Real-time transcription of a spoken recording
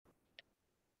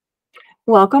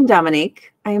Welcome,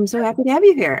 Dominique. I am so happy to have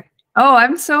you here. Oh,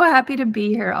 I'm so happy to be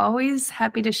here. Always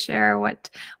happy to share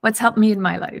what's helped me in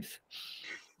my life.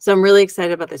 So I'm really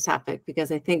excited about this topic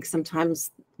because I think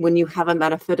sometimes when you have a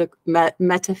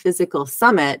metaphysical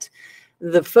summit,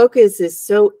 the focus is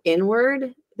so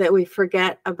inward that we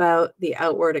forget about the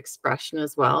outward expression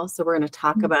as well. So we're going to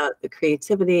talk about the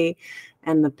creativity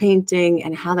and the painting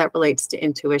and how that relates to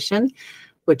intuition,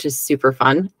 which is super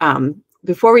fun.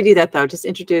 Before we do that, though, just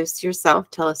introduce yourself.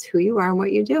 Tell us who you are and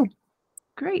what you do.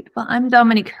 Great. Well, I'm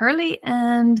Dominique Hurley,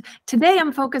 and today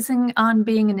I'm focusing on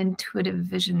being an intuitive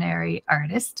visionary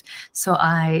artist. So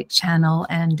I channel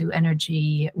and do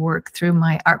energy work through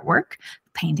my artwork,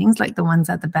 paintings like the ones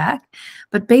at the back.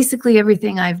 But basically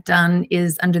everything I've done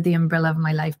is under the umbrella of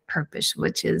my life purpose,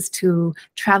 which is to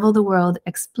travel the world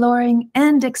exploring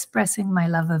and expressing my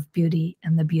love of beauty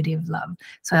and the beauty of love.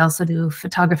 So I also do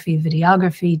photography,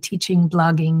 videography, teaching,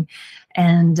 blogging,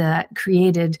 and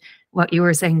created what you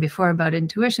were saying before about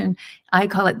intuition. I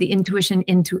call it the Intuition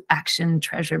into Action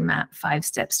Treasure Map, 5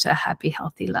 steps to a happy,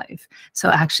 healthy life. So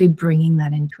actually bringing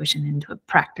that intuition into a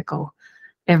practical,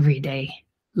 everyday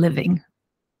living.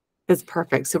 That's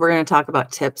perfect. So we're going to talk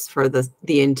about tips for the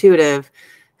intuitive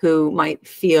who might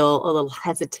feel a little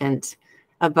hesitant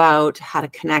about how to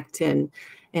connect and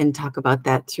talk about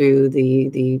that through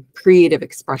the creative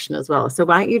expression as well. So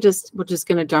why don't you we're just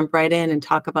going to jump right in and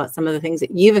talk about some of the things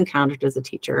that you've encountered as a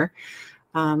teacher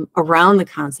around the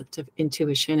concept of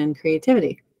intuition and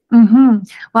creativity. Well,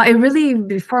 I really,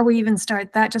 before we even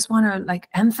start that, just want to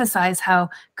emphasize how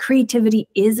creativity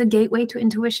is a gateway to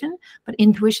intuition, but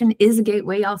intuition is a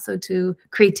gateway also to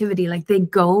creativity. Like they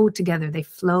go together, they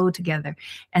flow together.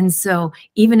 And so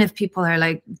even if people are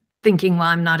thinking, well,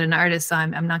 I'm not an artist, so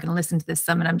I'm not going to listen to this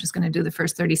summit, I'm just going to do the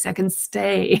first 30 seconds,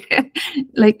 stay.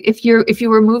 If you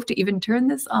were moved to even turn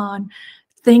this on,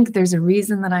 think there's a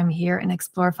reason that I'm here and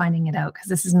explore finding it out, because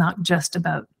this is not just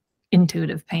about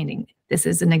intuitive painting. This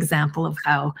is an example of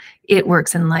how it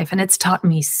works in life, and it's taught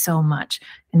me so much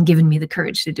and given me the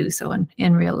courage to do so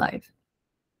in real life.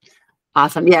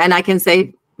 Awesome. Yeah, and I can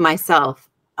say myself,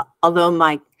 although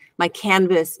my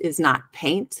canvas is not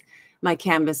paint, my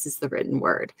canvas is the written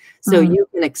word. So you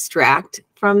can extract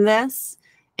from this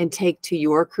and take to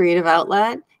your creative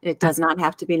outlet. And it does not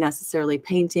have to be necessarily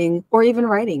painting or even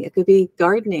writing. It could be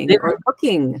gardening or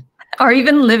cooking. Or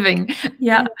even living.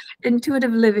 Yeah.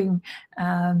 Intuitive living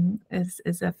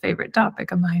is a favorite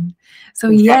topic of mine. So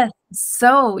yes,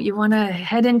 so you want to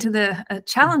head into the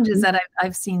challenges that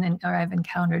I've seen or I've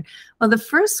encountered. Well, the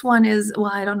first one is,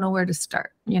 well, I don't know where to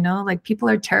start. People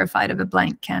are terrified of a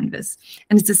blank canvas.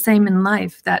 And it's the same in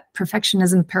life, that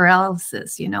perfectionism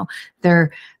paralysis,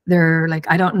 they're like,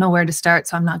 I don't know where to start,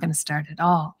 so I'm not going to start at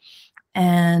all.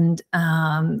 And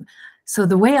so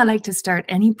the way I like to start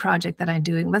any project that I'm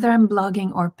doing, whether I'm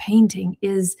blogging or painting,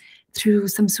 is through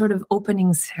some sort of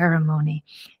opening ceremony.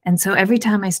 And so every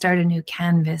time I start a new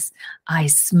canvas, I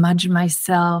smudge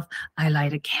myself, I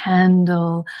light a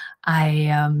candle,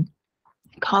 I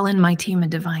call in my team of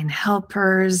divine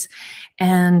helpers,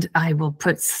 and I will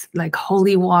put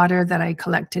holy water that I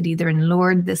collected either in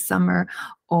Lourdes this summer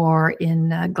or in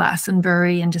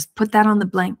Glastonbury, and just put that on the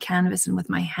blank canvas, and with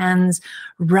my hands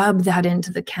rub that into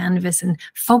the canvas and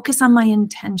focus on my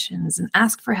intentions and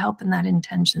ask for help in that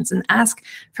intentions and ask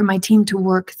for my team to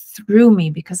work through me,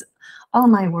 because all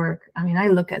my work, I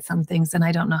look at some things and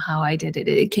I don't know how I did it.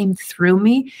 It came through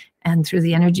me and through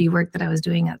the energy work that I was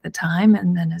doing at the time.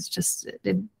 And then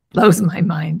it blows my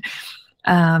mind.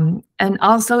 And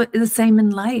also the same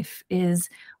in life is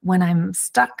when I'm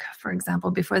stuck. For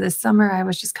example, before this summer, I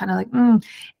was just kind of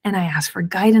and I asked for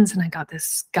guidance, and I got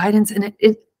this guidance, and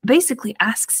it basically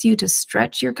asks you to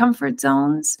stretch your comfort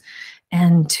zones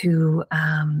and to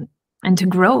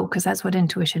grow, because that's what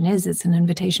intuition is. It's an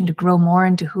invitation to grow more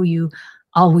into who you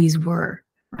always were,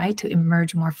 right? To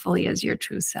emerge more fully as your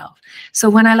true self. So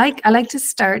when I like to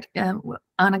start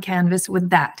on a canvas with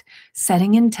that,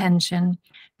 setting intention,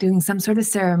 doing some sort of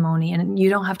ceremony, and you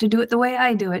don't have to do it the way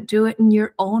I do it. Do it in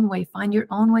your own way. Find your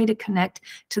own way to connect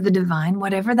to the divine,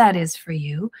 whatever that is for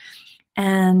you,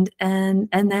 and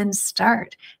then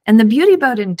start. And the beauty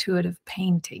about intuitive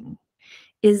painting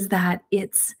is that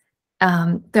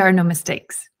there are no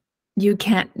mistakes. You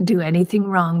can't do anything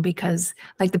wrong, because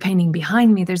like the painting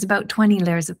behind me, there's about 20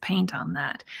 layers of paint on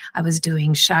that. I was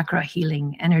doing chakra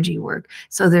healing energy work.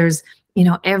 So there's,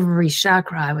 every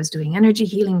chakra I was doing energy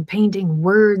healing, painting,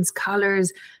 words,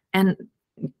 colors, and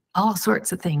all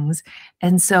sorts of things.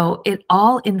 And so it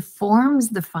all informs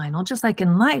the final, just like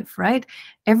in life, right?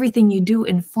 Everything you do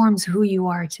informs who you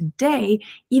are today,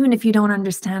 even if you don't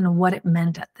understand what it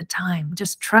meant at the time.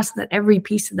 Just trust that every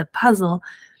piece of the puzzle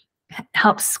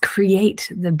helps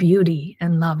create the beauty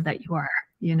and love that you are,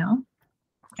 you know?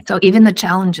 So even the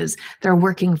challenges, they're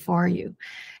working for you.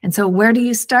 And so where do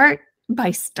you start?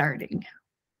 By starting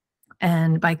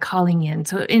and by calling in.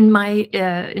 So in my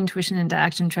Intuition into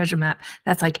Action treasure map,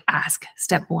 that's like ask.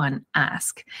 Step one,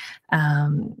 ask.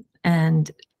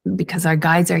 And because our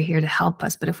guides are here to help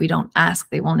us, but if we don't ask,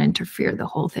 they won't interfere. The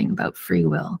whole thing about free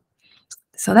will.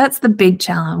 So that's the big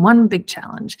challenge. One big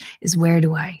challenge is, where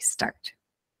do I start?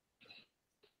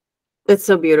 That's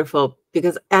so beautiful,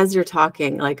 because as you're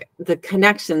talking, like, the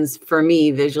connections for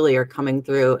me visually are coming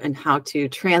through, and how to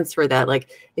transfer that. Like,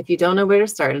 if you don't know where to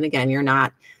start, and again, you're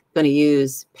not going to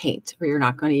use paint, or you're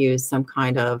not going to use some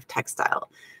kind of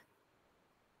textile.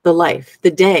 The life,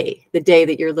 the day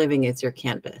that you're living is your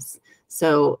canvas.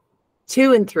 So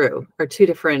to and through are two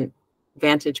different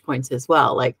vantage points as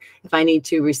well. Like, if I need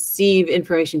to receive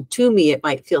information to me, it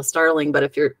might feel startling, but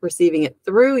if you're receiving it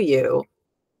through you,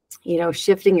 you know,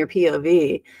 shifting your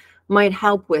POV might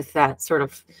help with that sort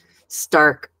of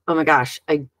stark, oh my gosh,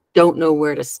 I don't know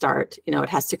where to start. You know, it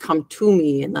has to come to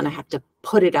me, and then I have to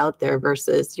put it out there,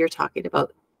 versus you're talking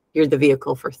about, you're the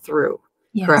vehicle for through.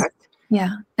 Yes. Correct?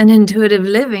 Yeah. And intuitive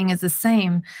living is the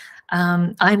same.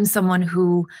 I'm someone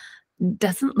who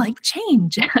doesn't like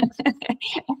change.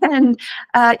 And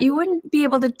you wouldn't be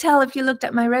able to tell if you looked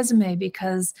at my resume,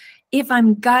 because if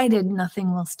I'm guided,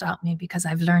 nothing will stop me, because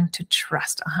I've learned to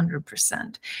trust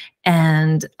 100%.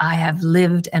 And I have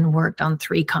lived and worked on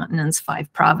 3 continents,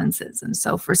 5 provinces. And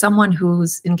so for someone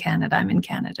who's in Canada, I'm in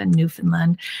Canada,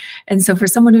 Newfoundland. And so for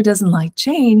someone who doesn't like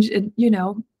change, you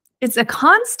know, it's a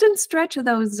constant stretch of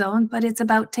those zones, but it's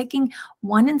about taking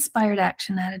one inspired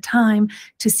action at a time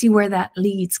to see where that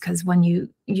leads. Because when you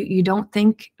don't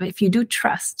think, if you do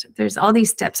trust, there's all these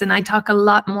steps. And I talk a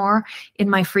lot more in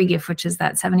my free gift, which is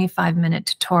that 75-minute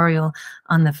tutorial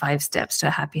on the 5 steps to a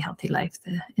happy, healthy life,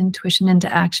 the Intuition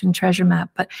into Action treasure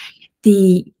map. But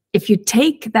if you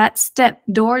take that step,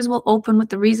 doors will open with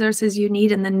the resources you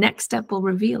need, and the next step will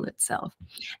reveal itself.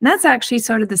 And that's actually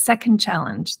sort of the second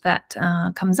challenge that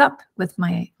comes up with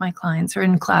my clients, or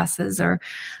in classes,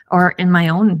 or in my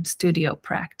own studio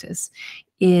practice,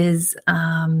 is,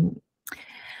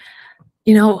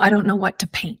 you know, I don't know what to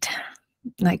paint.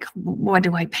 Like, what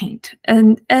do I paint?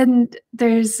 And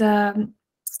there's a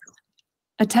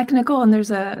technical, and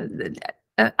there's a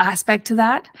aspect to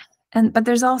that. But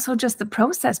there's also just the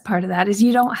process part of that, is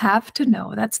you don't have to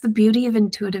know. That's the beauty of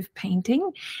intuitive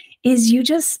painting, is you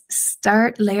just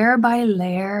start layer by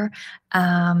layer,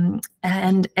 and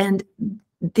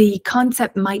the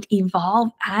concept might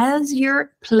evolve as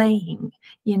you're playing,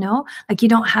 you know? Like, you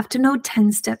don't have to know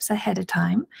 10 steps ahead of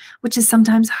time, which is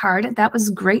sometimes hard. That was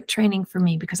great training for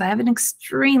me, because I have an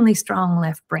extremely strong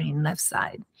left brain, left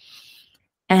side.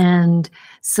 And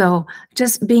so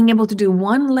just being able to do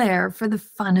one layer for the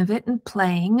fun of it, and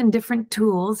playing, and different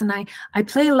tools. And I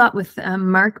play a lot with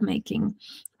mark making.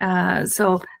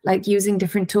 So like using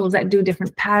different tools that do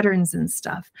different patterns and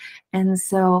stuff. And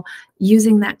so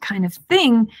using that kind of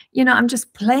thing, you know, I'm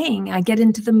just playing. I get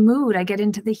into the mood. I get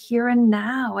into the here and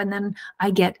now. And then I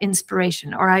get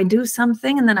inspiration, or I do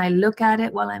something and then I look at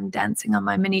it while I'm dancing on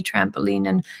my mini trampoline,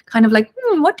 and kind of like,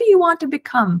 what do you want to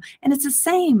become? And it's the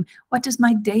same. What does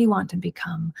my day want to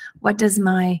become? What does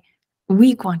my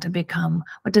week want to become?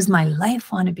 What does my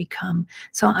life want to become?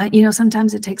 So you know,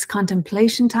 sometimes it takes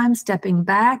contemplation time, stepping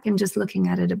back and just looking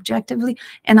at it objectively,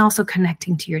 and also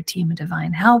connecting to your team of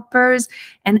divine helpers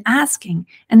and asking.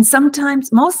 And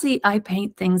sometimes, mostly I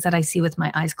paint things that I see with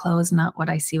my eyes closed, not what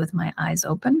I see with my eyes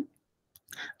open.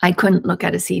 I couldn't look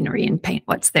at a scenery and paint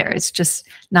what's there. It's just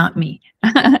not me.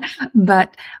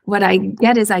 But what I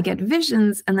get is I get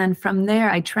visions, and then from there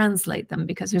I translate them,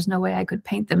 because there's no way I could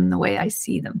paint them the way I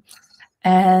see them.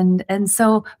 And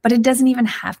so, but it doesn't even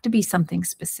have to be something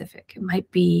specific. It might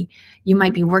be, you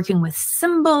might be working with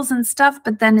symbols and stuff,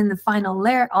 but then in the final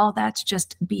layer, all that's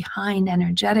just behind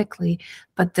energetically,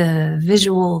 but the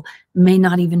visual may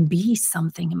not even be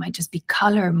something. It might just be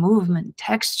color, movement,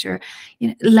 texture, you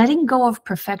know, letting go of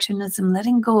perfectionism,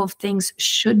 letting go of things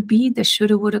should be, the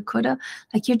shoulda, woulda, coulda.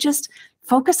 Like, you just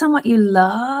focus on what you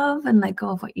love and let go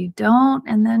of what you don't,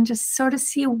 and then just sort of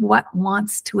see what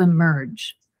wants to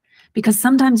emerge. Because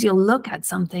sometimes you'll look at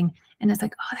something and it's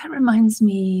like, oh, that reminds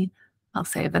me, I'll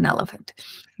say, of an elephant. I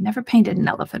never painted an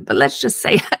elephant, but let's just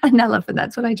say an elephant.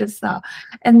 That's what I just saw.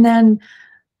 And then,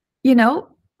 you know,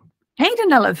 paint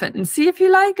an elephant and see if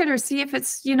you like it, or see if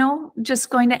it's, you know, just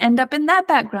going to end up in that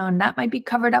background. That might be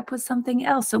covered up with something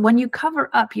else. So when you cover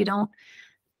up, you don't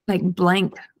like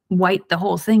blank white the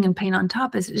whole thing and paint on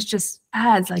top. It just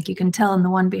adds, like you can tell in the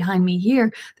one behind me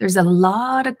here, there's a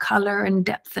lot of color and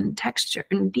depth and texture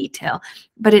and detail,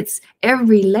 but it's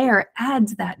every layer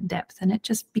adds that depth and it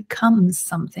just becomes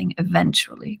something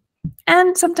eventually.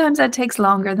 And sometimes that takes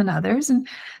longer than others, and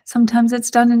sometimes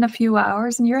it's done in a few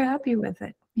hours and you're happy with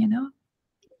it, you know?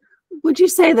 Would you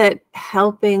say that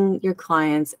helping your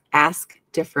clients ask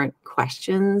different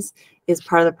questions is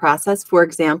part of the process? For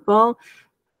example,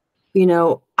 you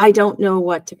know, I don't know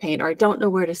what to paint, or I don't know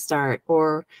where to start,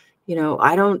 or, you know,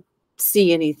 I don't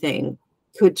see anything,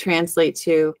 could translate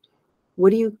to,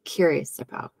 what are you curious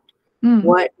about?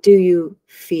 What do you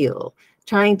feel?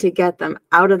 Trying to get them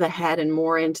out of the head and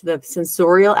more into the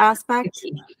sensorial aspect.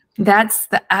 That's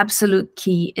the absolute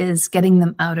key, is getting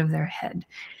them out of their head.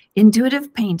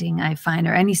 Intuitive painting, I find,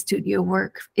 or any studio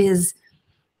work, is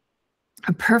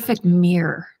a perfect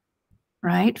mirror,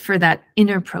 right, for that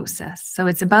inner process. So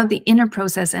it's about the inner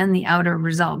process and the outer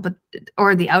result,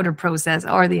 or the outer process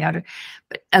or the outer,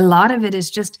 but a lot of it is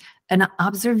just an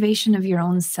observation of your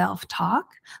own self-talk.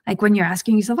 Like when you're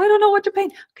asking yourself, I don't know what to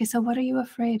paint. Okay, so what are you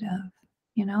afraid of?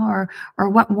 You know, or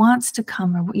what wants to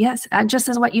come, or yes, just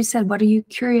as what you said, what are you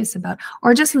curious about?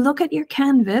 Or just look at your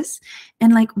canvas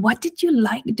and like, what did you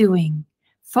like doing?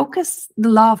 Focus. The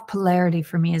law of polarity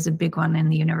for me is a big one in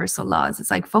the universal laws. It's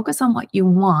like, focus on what you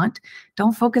want,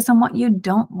 don't focus on what you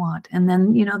don't want. And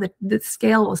then, you know, the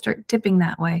scale will start tipping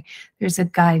that way. There's a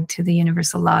guide to the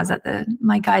universal laws that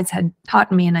my guides had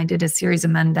taught me, and I did a series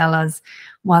of mandalas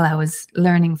while I was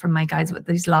learning from my guides what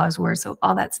these laws were. So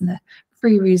all that's in the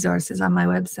free resources on my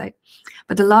website.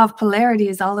 But the law of polarity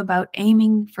is all about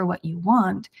aiming for what you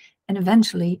want, and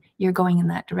eventually you're going in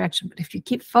that direction. But if you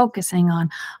keep focusing on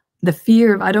the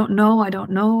fear of I don't know,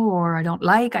 or I don't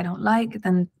like,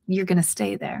 then you're going to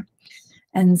stay there.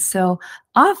 And so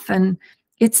often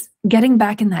it's getting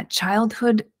back in that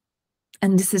childhood,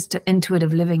 and this is to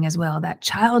intuitive living as well, that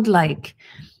childlike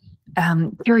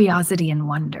curiosity and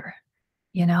wonder.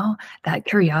 You know, that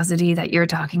curiosity that you're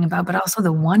talking about, but also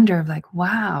the wonder of like,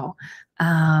 wow,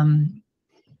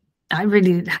 I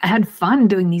really had fun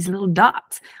doing these little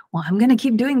dots. Well, I'm going to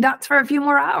keep doing dots for a few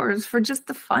more hours for just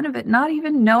the fun of it, not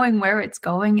even knowing where it's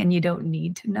going, and you don't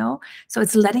need to know. So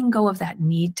it's letting go of that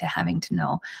need to having to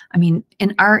know. I mean,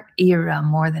 in our era,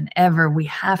 more than ever, we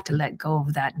have to let go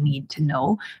of that need to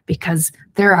know, because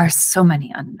there are so many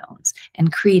unknowns,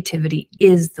 and creativity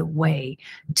is the way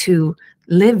to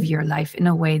live your life in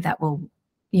a way that will,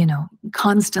 you know,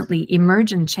 constantly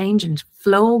emerge and change and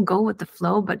flow, go with the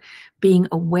flow, but being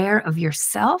aware of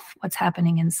yourself, what's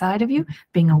happening inside of you,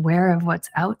 being aware of what's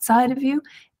outside of you,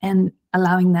 and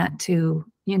allowing that to,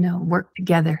 you know, work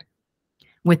together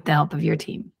with the help of your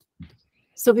team.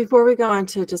 So before we go on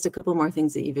to just a couple more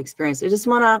things that you've experienced, I just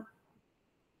want to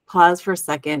pause for a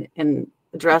second and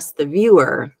address the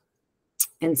viewer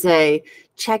and say,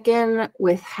 check in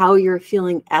with how you're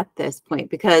feeling at this point,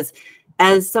 because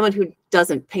as someone who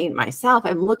doesn't paint myself,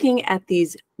 I'm looking at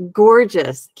these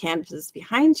gorgeous canvases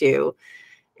behind you,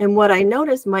 and what I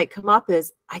notice might come up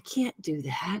is, I can't do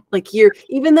that. Like,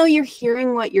 even though you're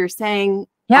hearing what you're saying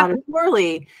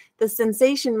auditorily, the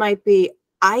sensation might be,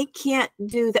 I can't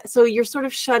do that. So you're sort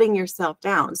of shutting yourself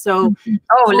down. So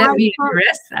let me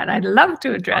address that. I'd love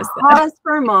to address that. Pause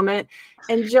for a moment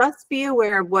and just be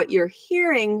aware of what you're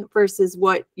hearing versus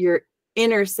what your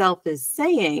inner self is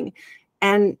saying.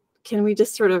 And can we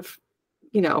just sort of,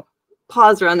 you know,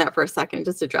 pause around that for a second,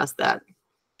 just address that?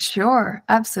 Sure,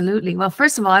 absolutely. Well,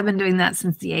 first of all, I've been doing that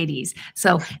since the 80s.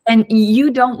 So, and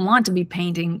you don't want to be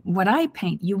painting what I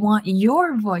paint. You want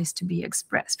your voice to be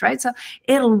expressed, right? So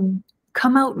it'll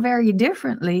come out very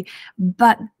differently,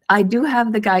 but I do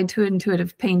have the guide to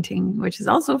intuitive painting, which is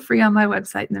also free on my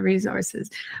website in the resources.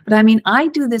 But I mean, I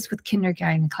do this with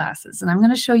kindergarten classes, and I'm going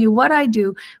to show you what I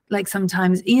do, like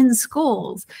sometimes in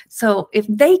schools. So if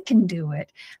they can do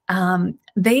it,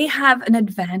 they have an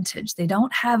advantage. They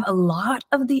don't have a lot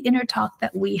of the inner talk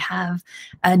that we have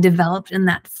developed, in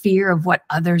that fear of what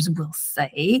others will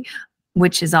say,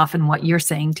 which is often what you're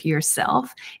saying to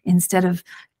yourself, instead of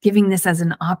giving this as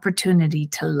an opportunity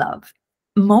to love.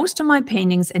 Most of my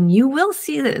paintings, and you will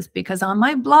see this because on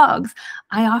my blogs,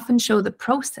 I often show the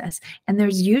process, and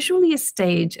there's usually a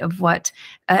stage of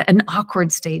an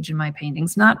awkward stage in my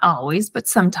paintings, not always, but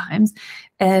sometimes.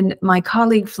 And my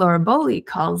colleague Flora Bowley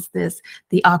calls this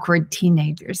the awkward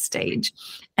teenager stage.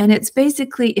 And it's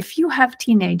basically, if you have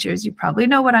teenagers, you probably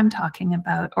know what I'm talking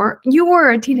about, or you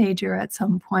were a teenager at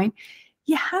some point.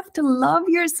 You have to love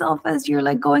yourself as you're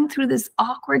like going through this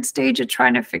awkward stage of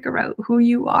trying to figure out who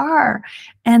you are.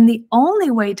 And the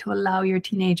only way to allow your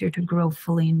teenager to grow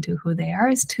fully into who they are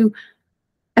is to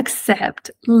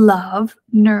accept, love,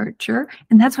 nurture.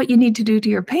 And that's what you need to do to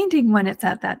your painting when it's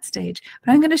at that stage.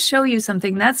 But I'm going to show you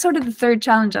something. That's sort of the third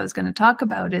challenge I was going to talk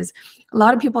about. Is a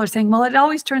lot of people are saying, well, it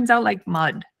always turns out like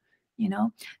mud, you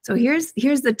know? So here's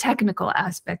the technical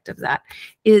aspect of that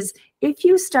is if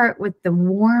you start with the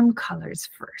warm colors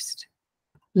first,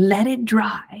 let it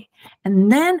dry, and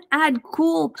then add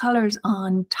cool colors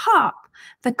on top,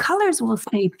 the colors will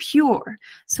stay pure.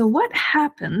 So what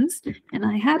happens, and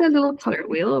I had a little color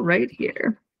wheel right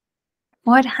here.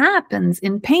 What happens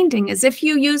in painting is if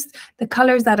you use the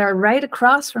colors that are right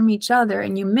across from each other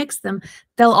and you mix them,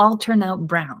 they'll all turn out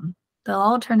brown. They'll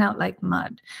all turn out like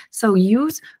mud. So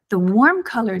use the warm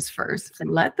colors first and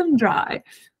let them dry,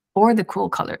 or the cool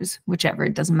colors, whichever,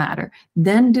 it doesn't matter.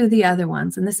 Then do the other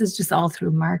ones. And this is just all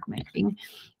through mark making.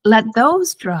 Let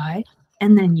those dry,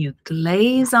 and then you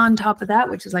glaze on top of that,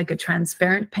 which is like a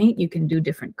transparent paint. You can do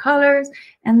different colors.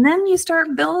 And then you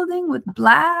start building with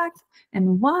black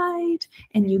and white,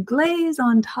 and you glaze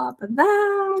on top of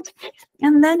that.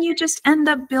 And then you just end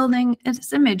up building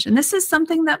this image. And this is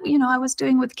something that, you know, I was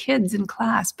doing with kids in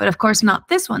class, but of course not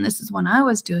this one. This is one I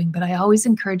was doing, but I always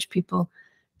encourage people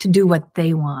to do what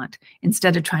they want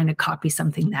instead of trying to copy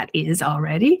something that is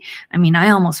already. I mean,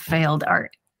 I almost failed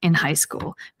art in high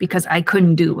school because I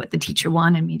couldn't do what the teacher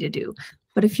wanted me to do.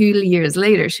 But a few years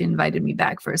later, she invited me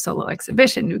back for a solo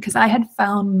exhibition because I had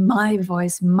found my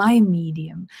voice, my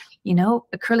medium. You know,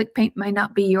 acrylic paint might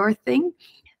not be your thing.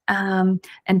 And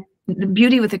the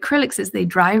beauty with acrylics is they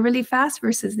dry really fast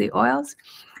versus the oils.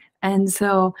 And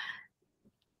so,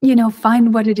 you know,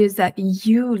 find what it is that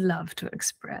you love to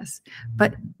express.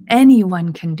 But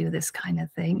anyone can do this kind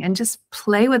of thing, and just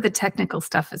play with the technical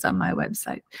stuff is on my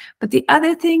website. But the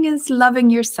other thing is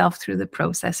loving yourself through the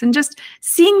process and just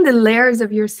seeing the layers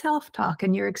of your self-talk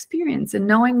and your experience, and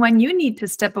knowing when you need to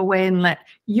step away and let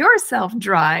yourself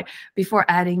dry before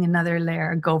adding another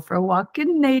layer. Go for a walk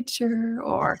in nature,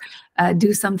 or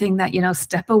do something that, you know,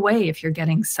 step away if you're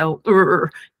getting so,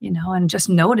 you know, and just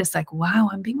notice like, wow,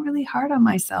 I'm being really hard on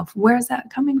myself. Where's that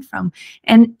coming from?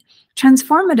 And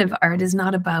transformative art is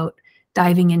not about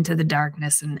diving into the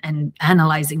darkness and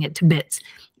analyzing it to bits.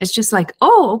 It's just like,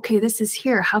 oh, okay, this is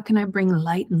here. How can I bring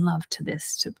light and love to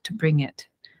this to bring it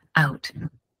out?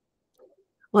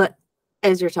 Well,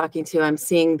 as you're talking to, I'm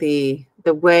seeing the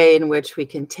way in which we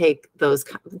can take those,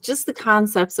 just the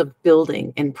concepts of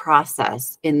building and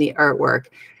process in the artwork.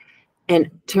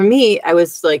 And to me, I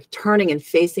was like turning and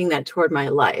facing that toward my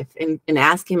life and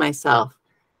asking myself,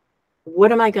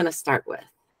 what am I going to start with?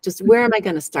 Just where am I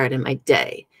going to start in my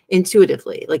day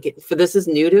intuitively? Like, for this is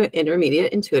new to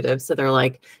intermediate intuitive. So they're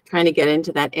like trying to get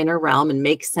into that inner realm and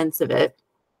make sense of it.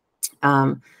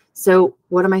 So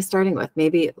what am I starting with?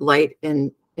 Maybe light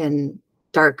and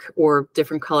dark or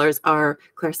different colors are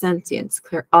clairsentience,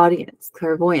 clairaudience,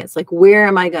 clairvoyance. Like, where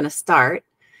am I going to start?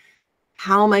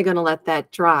 How am I going to let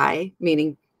that dry?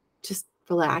 Meaning just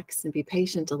relax and be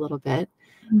patient a little bit.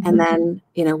 Mm-hmm. And then,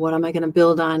 you know, what am I going to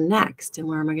build on next? And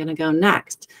where am I going to go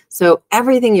next? So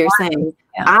everything you're saying,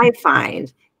 yeah, I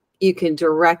find you can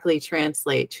directly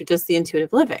translate to just the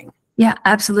intuitive living. Yeah,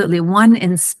 absolutely. One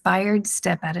inspired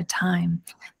step at a time.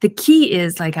 The key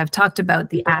is, like I've talked about,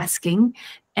 the asking,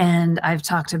 and I've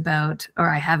talked about, or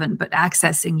I haven't, but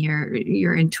accessing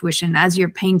your intuition as you're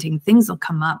painting. Things will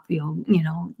come up.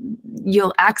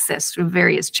 You'll access through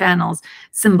various channels,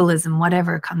 symbolism,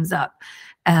 whatever comes up.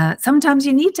 Sometimes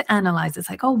you need to analyze. It's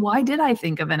like, oh, why did I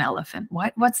think of an elephant?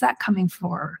 What's that coming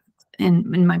for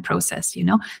in my process? You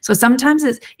know. So sometimes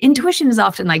intuition is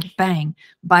often like, bang,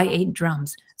 buy 8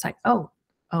 drums. It's like, oh,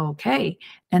 okay.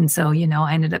 And so, you know,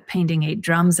 I ended up painting 8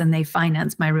 drums, and they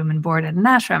financed my room and board at an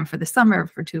ashram for the summer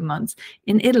for 2 months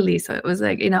in Italy. So it was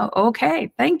like, you know,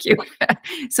 okay, thank you.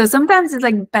 So sometimes it's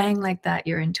like bang like that,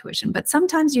 your intuition. But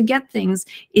sometimes you get things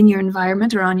in your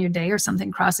environment or on your day, or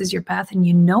something crosses your path and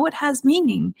you know it has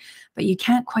meaning, but you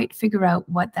can't quite figure out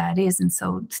what that is. And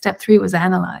so step 3 was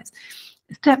analyze.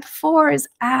 Step 4 is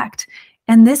act.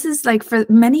 And this is like, for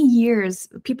many years,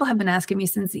 people have been asking me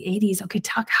since the 80s, okay,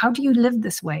 how do you live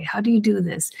this way? How do you do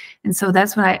this? And so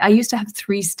that's when I used to have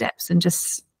 3 steps, and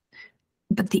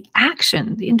but the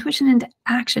action, the intuition into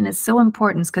action is so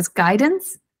important, because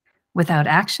guidance without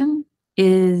action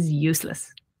is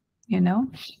useless, you know?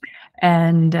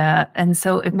 And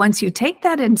so once you take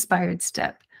that inspired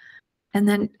step, and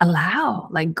then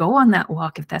go on that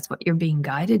walk if that's what you're being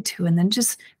guided to, and then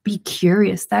just be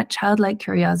curious. That childlike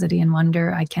curiosity and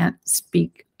wonder, I can't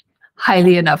speak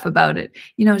highly enough about it.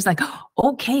 You know, it's like,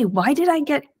 okay, why did I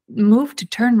get moved to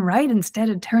turn right instead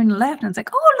of turn left? And it's like,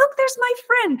 oh, look, there's my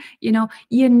friend. You know,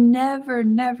 you never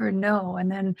know.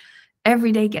 And then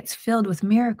every day gets filled with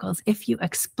miracles if you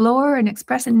explore and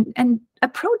express and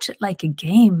approach it like a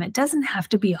game. It doesn't have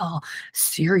to be all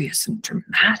serious and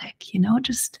dramatic, you know,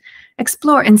 just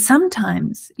explore. And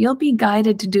sometimes you'll be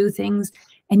guided to do things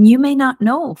and you may not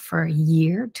know for a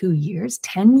year, 2 years,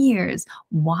 10 years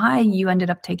why you ended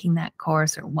up taking that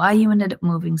course or why you ended up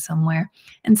moving somewhere.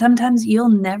 And sometimes you'll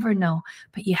never know,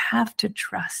 but you have to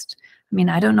trust. I mean,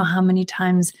 I don't know how many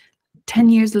times 10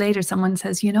 years later someone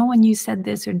says, you know, when you said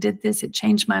this or did this, it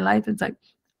changed my life. It's like,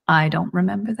 I don't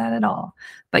remember that at all.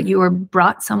 But you were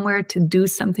brought somewhere to do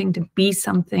something, to be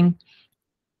something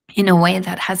in a way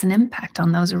that has an impact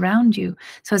on those around you.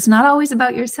 So it's not always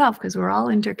about yourself because we're all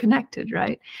interconnected,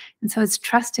 right? And so it's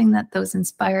trusting that those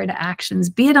inspired actions,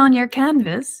 be it on your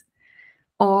canvas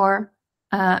or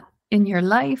in your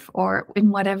life or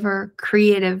in whatever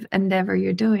creative endeavor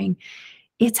you're doing,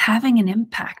 it's having an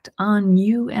impact on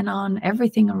you and on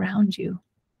everything around you.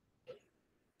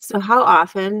 So how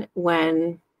often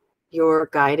when you're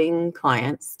guiding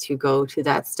clients to go to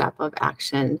that step of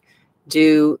action,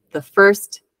 do the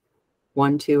first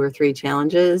 1, 2, or 3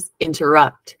 challenges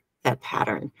interrupt that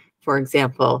pattern? For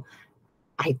example,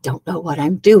 I don't know what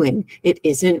I'm doing. It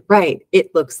isn't right.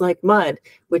 It looks like mud,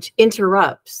 which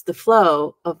interrupts the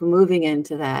flow of moving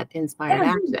into that inspired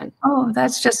action. Oh,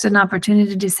 that's just an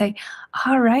opportunity to say,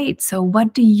 all right, so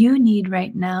what do you need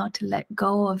right now to let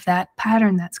go of that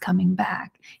pattern that's coming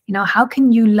back? You know, how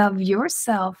can you love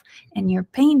yourself and your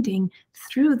painting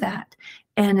through that?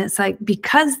 And it's like,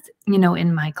 because, you know,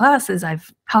 in my classes,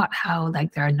 I've taught how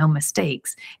like there are no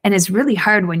mistakes. And it's really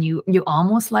hard when you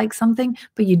almost like something,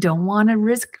 but you don't want to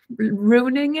risk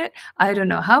ruining it. I don't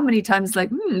know how many times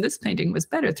like, this painting was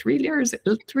better 3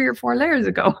 or 4 layers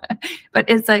ago. But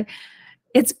it's like,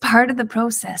 it's part of the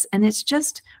process. And it's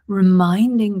just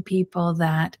reminding people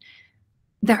that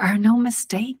there are no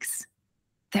mistakes.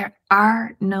 There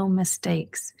are no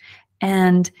mistakes.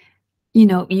 And you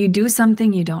know, you do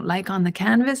something you don't like on the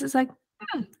canvas, it's like,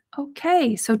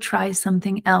 okay, so try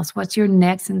something else. What's your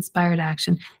next inspired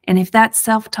action? And if that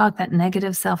self-talk, that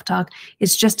negative self-talk,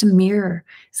 is just a mirror.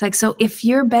 It's like, so if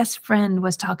your best friend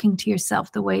was talking to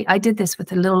yourself the way I did this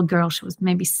with a little girl, she was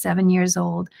maybe 7 years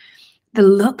old. The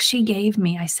look she gave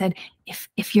me, I said,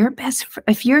 if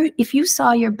you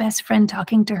saw your best friend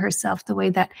talking to herself the way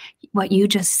that what you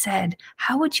just said,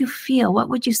 how would you feel? What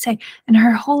would you say? And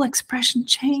her whole expression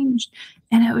changed.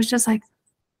 And it was just like,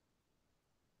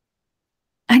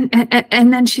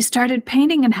 and then she started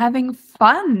painting and having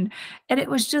fun. And it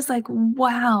was just like,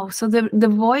 wow. So the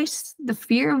voice, the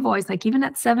fear voice, like even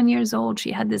at 7 years old,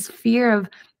 she had this fear of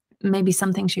maybe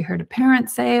something she heard a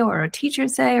parent say or a teacher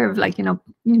say, or like, you know,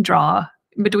 you draw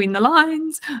between the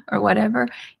lines or whatever,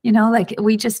 you know, like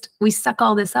we suck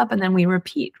all this up and then we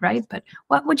repeat, right? But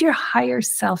what would your higher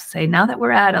self say? Now that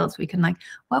we're adults, we can like,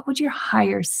 what would your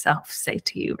higher self say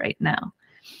to you right now?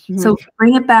 So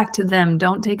bring it back to them.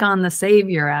 Don't take on the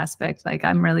savior aspect. Like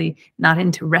I'm really not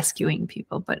into rescuing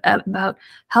people, but about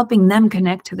helping them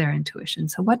connect to their intuition.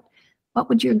 So what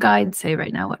would your guide say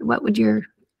right now? What would your,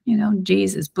 you know,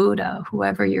 Jesus, Buddha,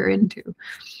 whoever you're into?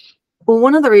 Well,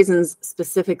 one of the reasons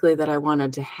specifically that I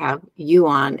wanted to have you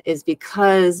on is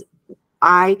because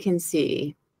I can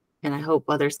see, and I hope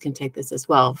others can take this as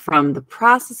well, from the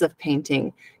process of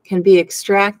painting can be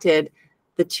extracted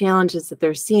the challenges that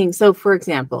they're seeing. So for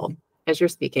example, as you're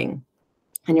speaking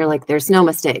and you're like, there's no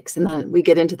mistakes. And then we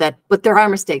get into that, but there are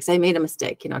mistakes. I made a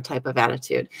mistake, you know, type of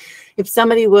attitude. If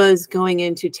somebody was going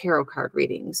into tarot card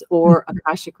readings or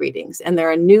Akashic readings, and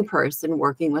they're a new person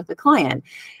working with a client,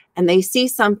 and they see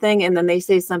something and then they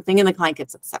say something and the client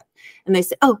gets upset and they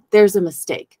say, oh, there's a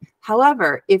mistake.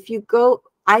 However,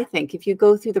 I think if you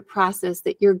go through the process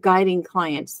that you're guiding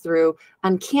clients through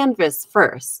on canvas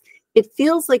first, it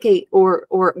feels like or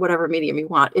whatever medium you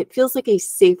want, it feels like a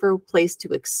safer place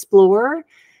to explore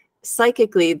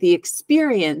psychically the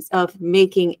experience of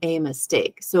making a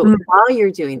mistake. So while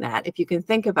you're doing that, if you can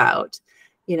think about,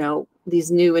 you know,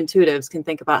 these new intuitives can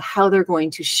think about how they're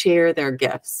going to share their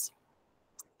gifts.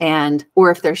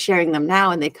 Or if they're sharing them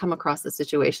now and they come across a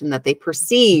situation that they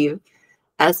perceive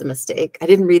as a mistake. I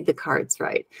didn't read the cards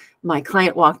right. My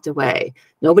client walked away.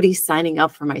 Nobody's signing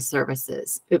up for my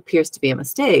services. It appears to be a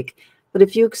mistake. But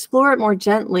if you explore it more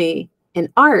gently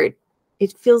in art,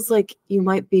 it feels like you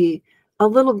might be a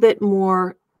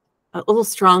little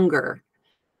stronger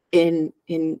in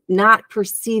not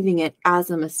perceiving it as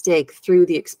a mistake through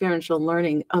the experiential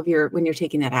learning of when you're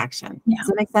taking that action. Yeah. Does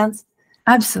that make sense?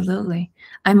 Absolutely.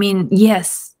 I mean,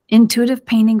 yes, intuitive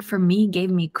painting for me gave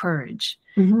me courage.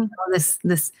 You know,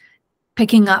 this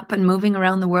picking up and moving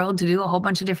around the world to do a whole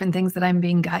bunch of different things that I'm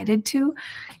being guided to.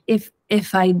 If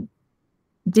I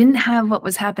didn't have what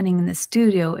was happening in the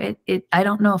studio, I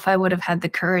don't know if I would have had the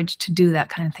courage to do that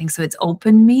kind of thing. So it's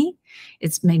opened me.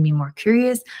 It's made me more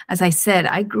curious. As I said,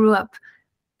 I grew up,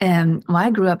 well, I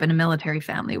grew up in a military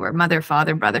family where mother,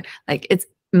 father, brother, like it's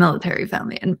military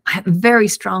family, and I have a very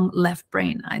strong left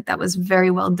brain. That was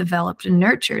very well developed and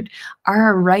nurtured.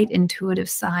 Our right intuitive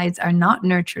sides are not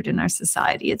nurtured in our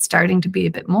society. It's starting to be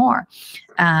a bit more,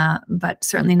 but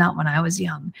certainly not when I was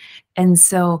young. And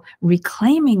so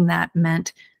reclaiming that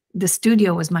meant the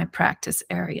studio was my practice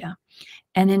area.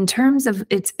 And in terms of,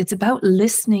 it's about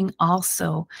listening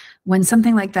also. When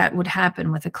something like that would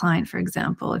happen with a client, for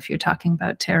example, if you're talking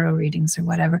about tarot readings or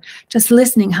whatever, just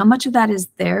listening, how much of that is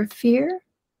their fear?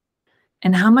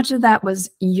 And how much of that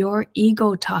was your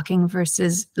ego talking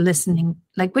versus listening?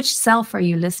 Like, which self are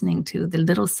you listening to? The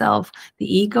little self, the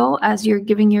ego, as you're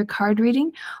giving your card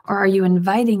reading? Or are you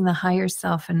inviting the higher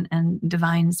self and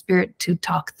divine spirit to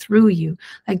talk through you?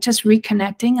 Like just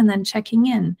reconnecting and then checking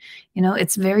in. You know,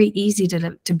 it's very easy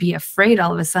to be afraid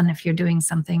all of a sudden if you're doing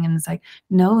something and it's like,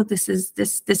 no,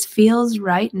 this feels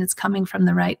right and it's coming from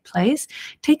the right place.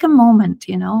 Take a moment,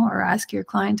 you know, or ask your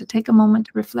client to take a moment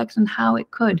to reflect on how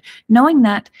it could, knowing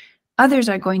that others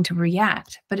are going to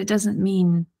react, but it doesn't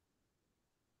mean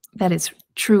that it's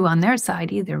true on their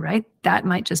side either, right? That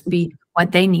might just be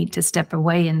what they need to step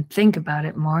away and think about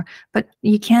it more. But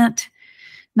you can't,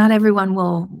 not everyone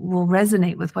will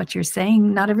resonate with what you're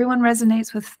saying. Not everyone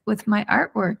resonates with my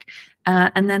artwork.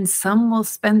 And then some will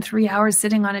spend 3 hours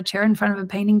sitting on a chair in front of a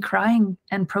painting, crying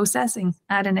and processing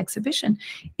at an exhibition.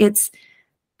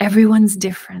 Everyone's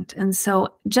different. And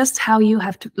so just how you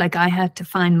have to, like I had to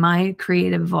find my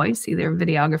creative voice, either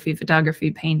videography,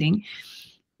 photography, painting,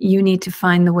 you need to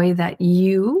find the way that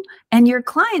you and your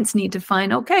clients need to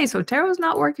find, okay, so tarot's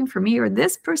not working for me, or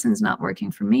this person's not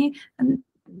working for me, and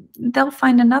they'll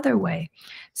find another way.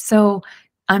 So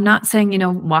I'm not saying, you know,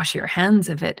 wash your hands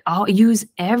of it. I'll use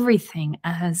everything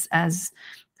as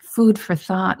food for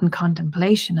thought and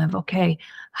contemplation of, okay,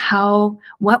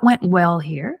 what went well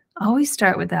here? Always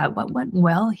start with that. What went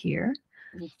well here?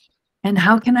 And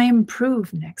how can I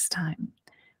improve next time?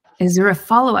 Is there a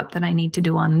follow-up that I need to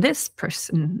do on this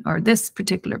person or this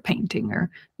particular painting, or,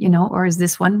 you know, or is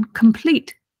this one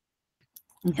complete?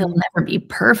 It'll never be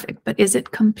perfect, but is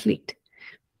it complete?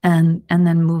 And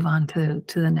then move on to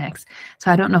the next.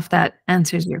 So I don't know if that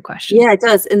answers your question. Yeah, it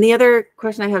does. And the other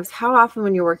question I have is, how often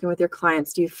when you're working with your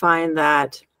clients do you find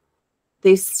that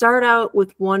they start out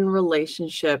with one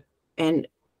relationship? And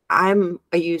I'm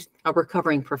a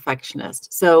recovering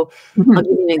perfectionist. So I'll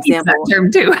give you an example. That term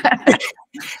too.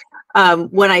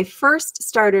 When I first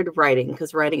started writing,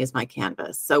 because writing is my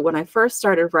canvas. So when I first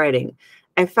started writing,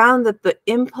 I found that the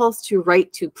impulse to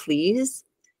write to please,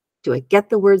 do I get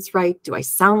the words right? Do I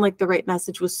sound like the right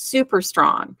message, was super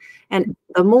strong. And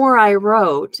the more I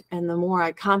wrote and the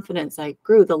more confidence I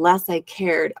grew, the less I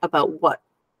cared about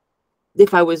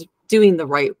if I was doing the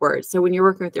right words. So when you're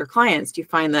working with your clients, do you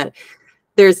find that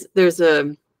there's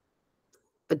a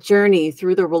journey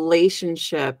through the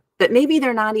relationship that maybe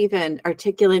they're not even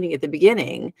articulating at the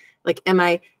beginning? Like, am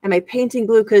I painting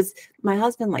blue because my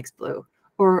husband likes blue,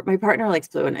 or my partner likes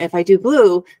blue, and if I do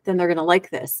blue, then they're going to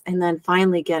like this. And then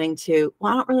finally getting to,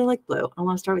 well, I don't really like blue. I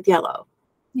want to start with yellow.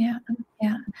 Yeah.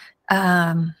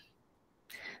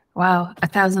 Wow,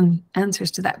 1,000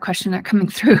 answers to that question are coming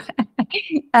through.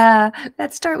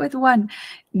 Let's start with one.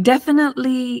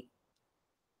 Definitely,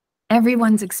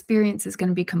 everyone's experience is going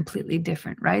to be completely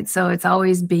different, right? So it's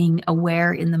always being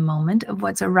aware in the moment of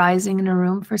what's arising in a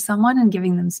room for someone and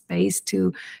giving them space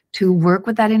to work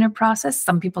with that inner process.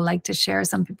 Some people like to share,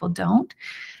 some people don't.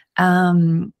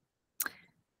 And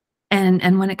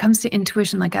when it comes to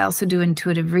intuition, like I also do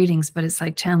intuitive readings, but it's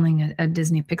like channeling a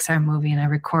Disney Pixar movie, and I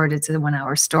record it's a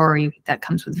 1-hour story that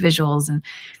comes with visuals. And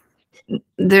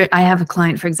I have a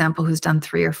client, for example, who's done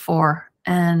 3 or 4.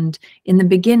 And in the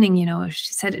beginning, you know,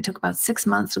 she said it took about 6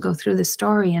 months to go through the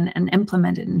story and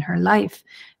implement it in her life,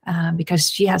 because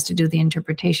she has to do the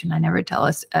interpretation. I never tell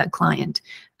a client,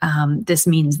 this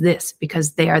means this,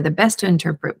 because they are the best to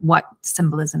interpret what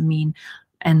symbolism mean.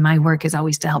 And my work is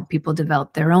always to help people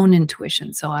develop their own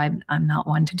intuition. So I'm not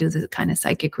one to do the kind of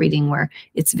psychic reading where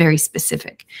it's very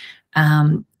specific.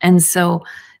 And so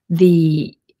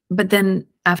but then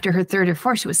after her 3rd or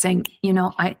 4th, she was saying, you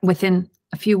know, within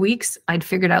a few weeks, I'd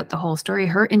figured out the whole story.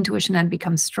 Her intuition had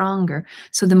become stronger.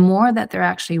 So the more that they're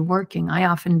actually working, I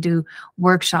often do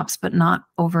workshops, but not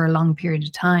over a long period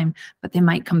of time, but they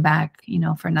might come back, you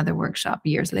know, for another workshop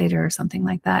years later or something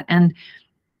like that. And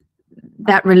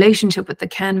that relationship with the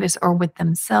canvas or with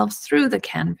themselves through the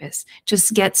canvas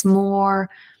just gets more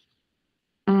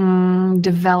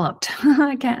Developed.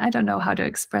 I don't know how to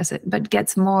express it, but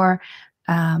gets more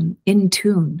in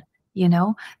tune. You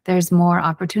know, there's more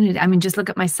opportunity. I mean, just look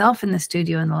at myself in the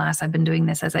studio in the last, I've been doing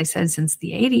this, as I said, since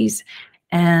the 80s.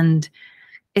 And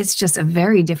it's just a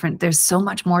very different, there's so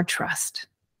much more trust,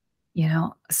 you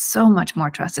know, so much more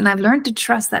trust. And I've learned to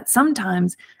trust that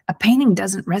sometimes a painting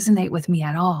doesn't resonate with me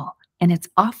at all. And it's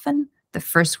often the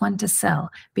first one to sell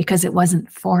because it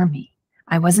wasn't for me.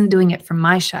 I wasn't doing it for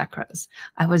my chakras.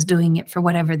 I was doing it for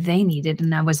whatever they needed.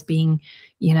 And I was being,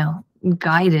 you know,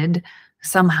 guided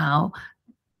somehow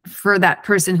for that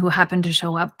person who happened to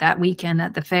show up that weekend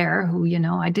at the fair, who, you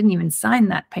know, I didn't even sign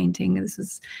that painting. This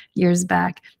was years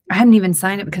back. I hadn't even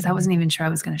signed it because I wasn't even sure I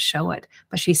was going to show it,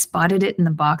 but she spotted it in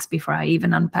the box before I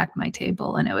even unpacked my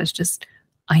table. And it was just,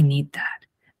 I need that.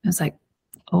 I was like,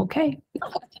 okay.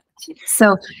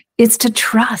 So it's to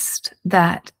trust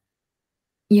that,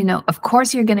 you know, of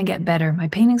course you're going to get better. My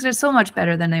paintings are so much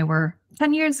better than they were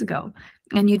 10 years ago.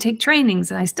 And you take trainings,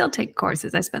 and I still take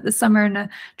courses. I spent the summer in a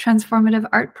transformative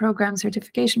art program,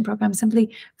 certification program,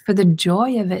 simply for the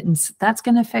joy of it. And that's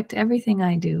going to affect everything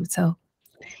I do. So,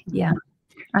 yeah.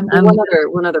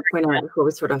 One other point before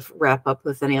we sort of wrap up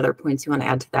with any other points you want to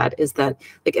add to that is that,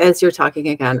 like, as you're talking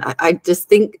again, I just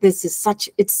think this is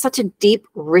it's such a deep,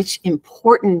 rich,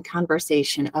 important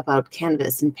conversation about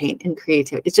canvas and paint and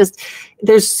creativity. It's just,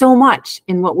 there's so much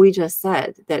in what we just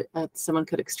said that someone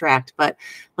could extract. But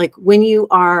like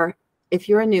if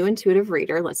you're a new intuitive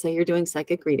reader, let's say you're doing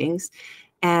psychic readings,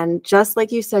 and just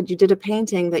like you said, you did a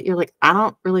painting that you're like, I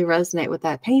don't really resonate with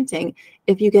that painting.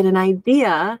 If you get an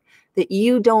idea that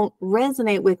you don't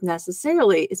resonate with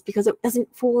necessarily, it's because it isn't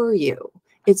for you.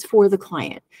 It's for the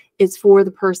client. It's for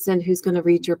the person who's going to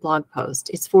read your blog post.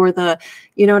 It's for the,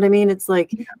 you know what I mean? It's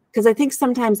like, because I think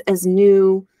sometimes as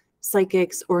new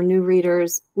psychics or new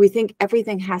readers, we think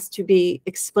everything has to be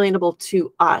explainable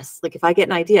to us. Like if I get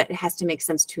an idea, it has to make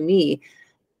sense to me.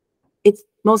 It's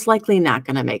most likely not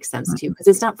going to make sense to you because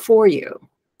it's not for you.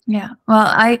 Yeah. Well,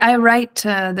 I write,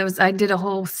 I did a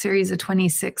whole series of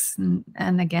 26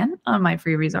 and again, on my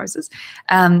free resources,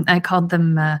 I called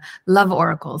them Love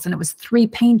Oracles, and it was 3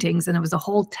 paintings, and it was a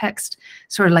whole text,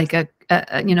 sort of like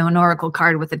you know, an oracle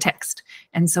card with a text.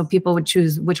 And so people would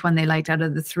choose which one they liked out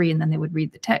of the 3, and then they would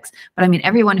read the text. But I mean,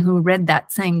 everyone who read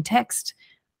that same text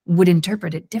would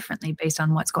interpret it differently based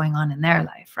on what's going on in their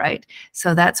life, right?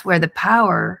 So that's where the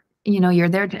power, you know, you're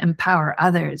there to empower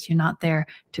others. You're not there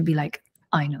to be like,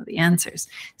 I know the answers.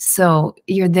 So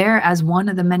you're there as one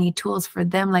of the many tools for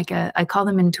them. Like I call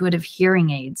them intuitive hearing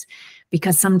aids,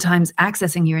 because sometimes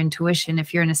accessing your intuition,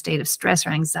 if you're in a state of stress or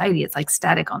anxiety, it's like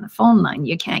static on the phone line.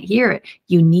 You can't hear it.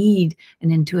 You need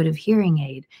an intuitive hearing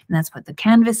aid. And that's what the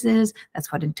canvas is. That's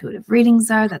what intuitive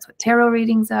readings are. That's what tarot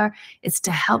readings are. It's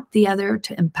to help the other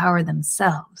to empower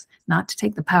themselves, not to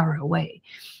take the power away.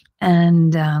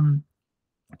 And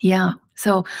yeah,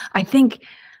 so I think,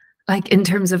 like, in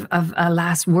terms of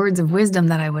last words of wisdom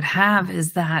that I would have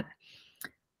is that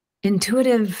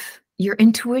your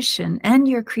intuition and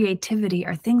your creativity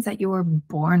are things that you were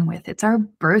born with. It's our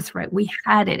birthright. We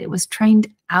had it. It was trained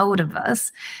out of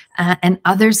us, and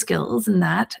other skills in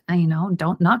that, you know,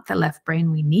 don't knock the left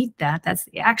brain. We need that. That's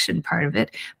the action part of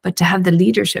it. But to have the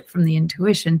leadership from the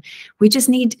intuition, we just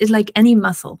need, it's like any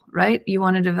muscle, right? You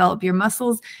want to develop your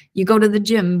muscles, you go to the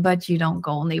gym, but you don't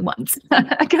go only once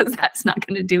because that's not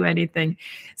going to do anything.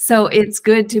 So it's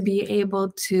good to be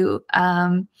able to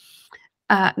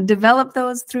develop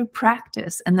those through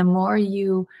practice. And the more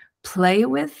you play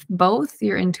with both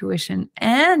your intuition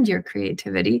and your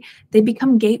creativity, they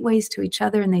become gateways to each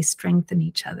other, and they strengthen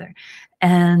each other.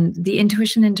 And the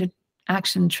Intuition into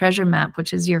Action Treasure Map,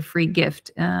 which is your free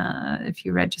gift, if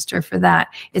you register for that,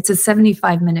 it's a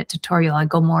 75-minute tutorial. I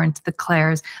go more into the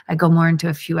clairs. I go more into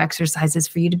a few exercises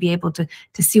for you to be able to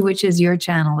see which is your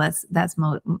channel that's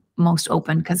most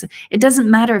open, because it doesn't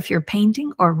matter if you're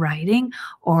painting or writing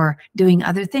or doing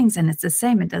other things, and it's the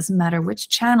same. It doesn't matter which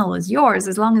channel is yours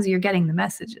as long as you're getting the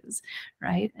messages,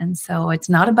 right? And so it's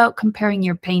not about comparing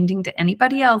your painting to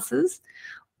anybody else's,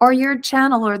 or your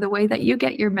channel, or the way that you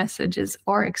get your messages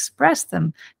or express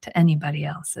them to anybody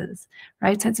else's,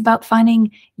 right? So it's about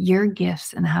finding your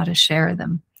gifts and how to share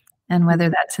them. And whether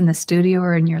that's in the studio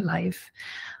or in your life,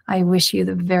 I wish you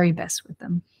the very best with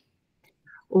them.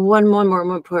 One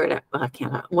more point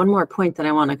that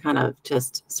I want to kind of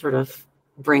just sort of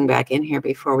bring back in here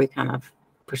before we kind of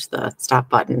push the stop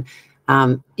button.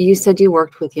 You said you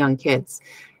worked with young kids.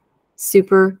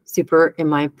 Super, in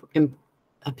my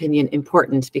opinion,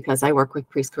 important, because I work with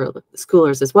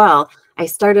preschoolers as well. I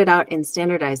started out in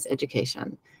standardized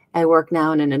education. I work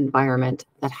now in an environment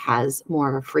that has more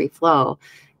of a free flow.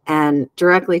 And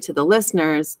directly to the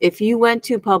listeners, if you went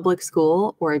to public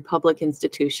school or a public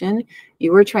institution,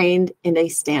 you were trained in a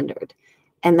standard.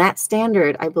 And that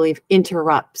standard, I believe,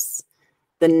 interrupts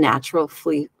the natural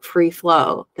free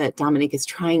flow that Dominique is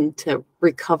trying to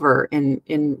recover and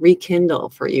rekindle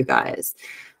for you guys.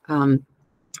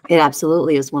 It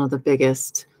absolutely is one of the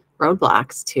biggest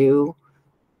roadblocks to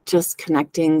just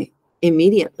connecting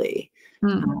immediately.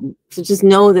 So just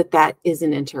know that that is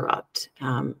an interrupt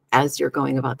as you're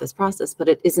going about this process, but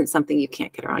it isn't something you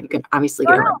can't get around. You can obviously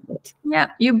get around it. Yeah,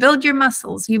 you build your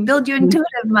muscles. You build your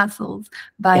intuitive muscles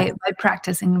by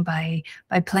practicing, by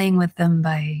playing with them,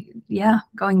 by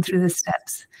going through the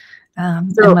steps.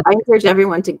 So I encourage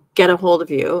everyone to get a hold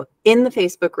of you in the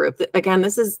Facebook group. Again,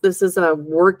 this is a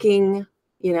working,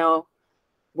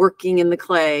 working in the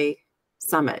clay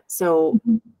summit. So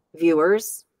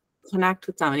viewers, connect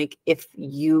with Dominique if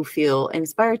you feel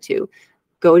inspired to.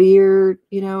 Go to your,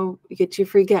 get your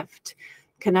free gift.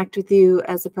 Connect with you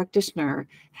as a practitioner.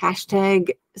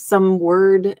 Hashtag some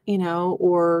word,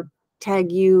 or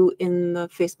tag you in the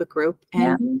Facebook group.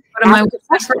 And go to my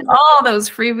website for all those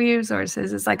free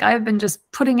resources. It's like I've been just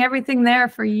putting everything there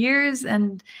for years,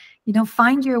 and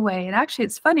find your way. And actually,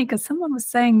 it's funny because someone was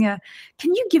saying,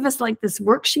 can you give us like this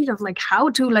worksheet of like how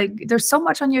to, like, there's so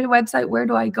much on your website, where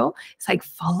do I go? It's like,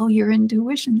 follow your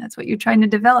intuition. That's what you're trying to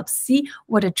develop. See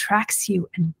what attracts you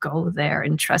and go there,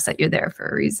 and trust that you're there for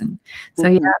a reason. So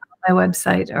on my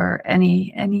website or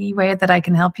any way that I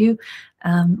can help you,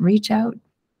 reach out.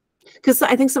 Because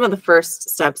I think some of the first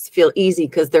steps feel easy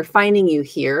because they're finding you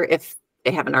here if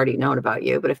they haven't already known about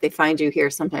you. But if they find you here,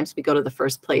 sometimes we go to the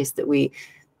first place that we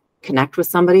connect with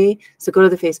somebody. So go to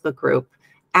the Facebook group,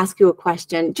 ask you a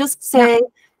question, just say,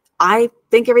 I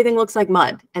think everything looks like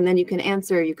mud. And then you can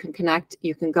answer, you can connect,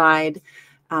 you can guide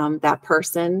that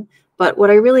person. But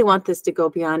what I really want this to go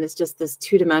beyond is just this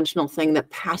two-dimensional thing that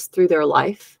passed through their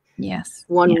life. Yes.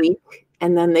 One week,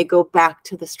 and then they go back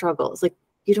to the struggles. Like,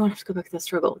 you don't have to go back to the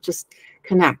struggle, just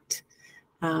connect.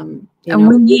 And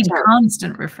we need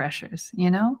constant refreshers,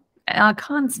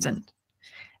 constant.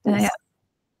 Yes.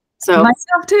 So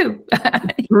myself too.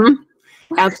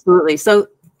 Absolutely. So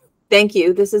thank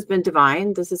you. This has been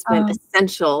divine. This has been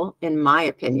essential, in my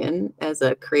opinion, as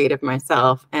a creative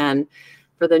myself. And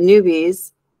for the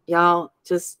newbies, y'all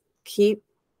just keep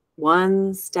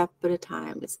one step at a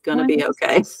time. It's going to be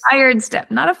okay. Inspired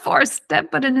step, not a forced step,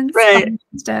 but an inspired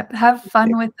step. Have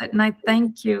fun with it. And I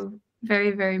thank you very,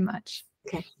 very much.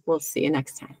 Okay. We'll see you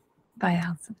next time. Bye,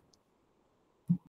 Allison.